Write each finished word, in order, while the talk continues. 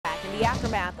the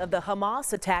aftermath of the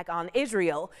Hamas attack on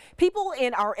Israel, people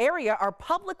in our area are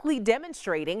publicly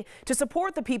demonstrating to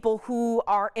support the people who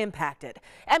are impacted.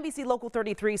 NBC Local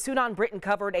 33 Sunan Britton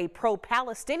covered a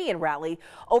pro-Palestinian rally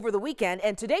over the weekend,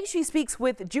 and today she speaks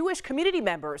with Jewish community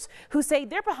members who say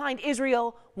they're behind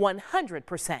Israel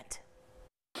 100%.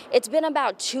 It's been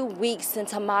about 2 weeks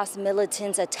since Hamas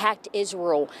militants attacked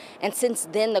Israel, and since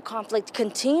then the conflict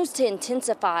continues to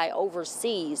intensify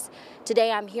overseas.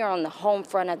 Today I'm here on the home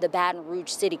front of the Baton Rouge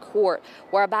City Court,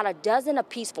 where about a dozen of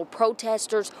peaceful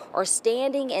protesters are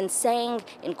standing and saying,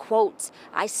 in quotes,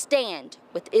 "I stand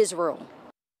with Israel."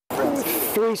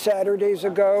 3 Saturdays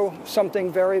ago, something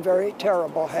very, very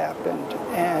terrible happened,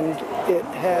 and it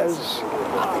has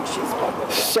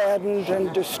saddened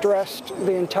and distressed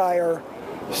the entire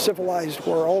civilized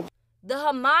world. The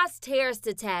Hamas terrorist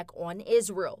attack on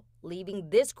Israel, leaving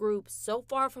this group so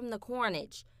far from the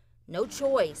carnage, no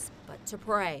choice but to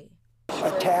pray.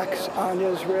 Attacks on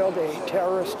Israel, the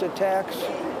terrorist attacks,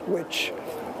 which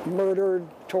murdered,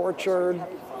 tortured,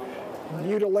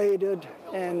 mutilated,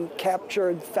 and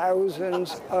captured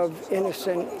thousands of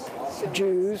innocent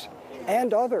Jews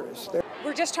and others.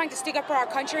 We're just trying to stick up for our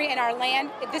country and our land.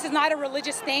 This is not a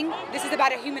religious thing. This is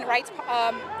about a human rights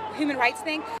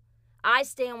thing. I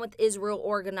Stand with Israel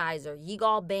organizer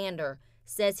Yigal Bander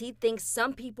says he thinks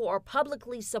some people are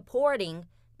publicly supporting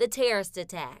the terrorist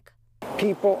attack.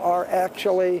 People are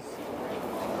actually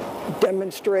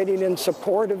demonstrating in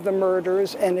support of the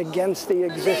murders and against the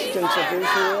existence of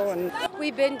Israel. And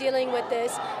we've been dealing with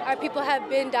this. Our people have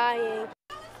been dying.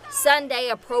 Sunday,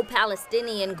 a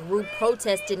pro-Palestinian group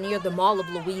protested near the Mall of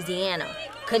Louisiana,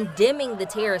 condemning the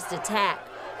terrorist attack,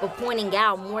 but pointing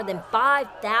out more than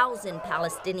 5,000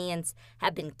 Palestinians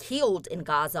have been killed in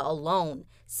Gaza alone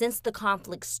since the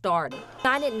conflict started.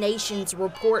 United Nations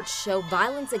reports show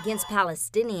violence against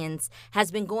Palestinians has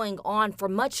been going on for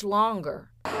much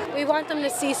longer. We want them to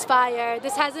cease fire.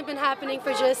 This hasn't been happening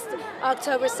for just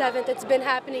October 7th. It's been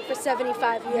happening for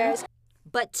 75 years.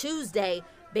 But Tuesday,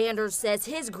 Bander says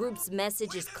his group's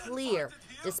message is clear,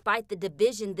 despite the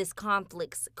division this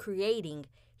conflict's creating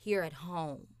here at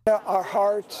home. Our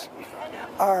hearts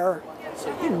are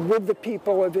with the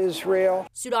people of Israel.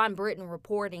 Sunan Britton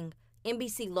reporting,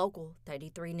 NBC Local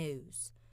 33 News.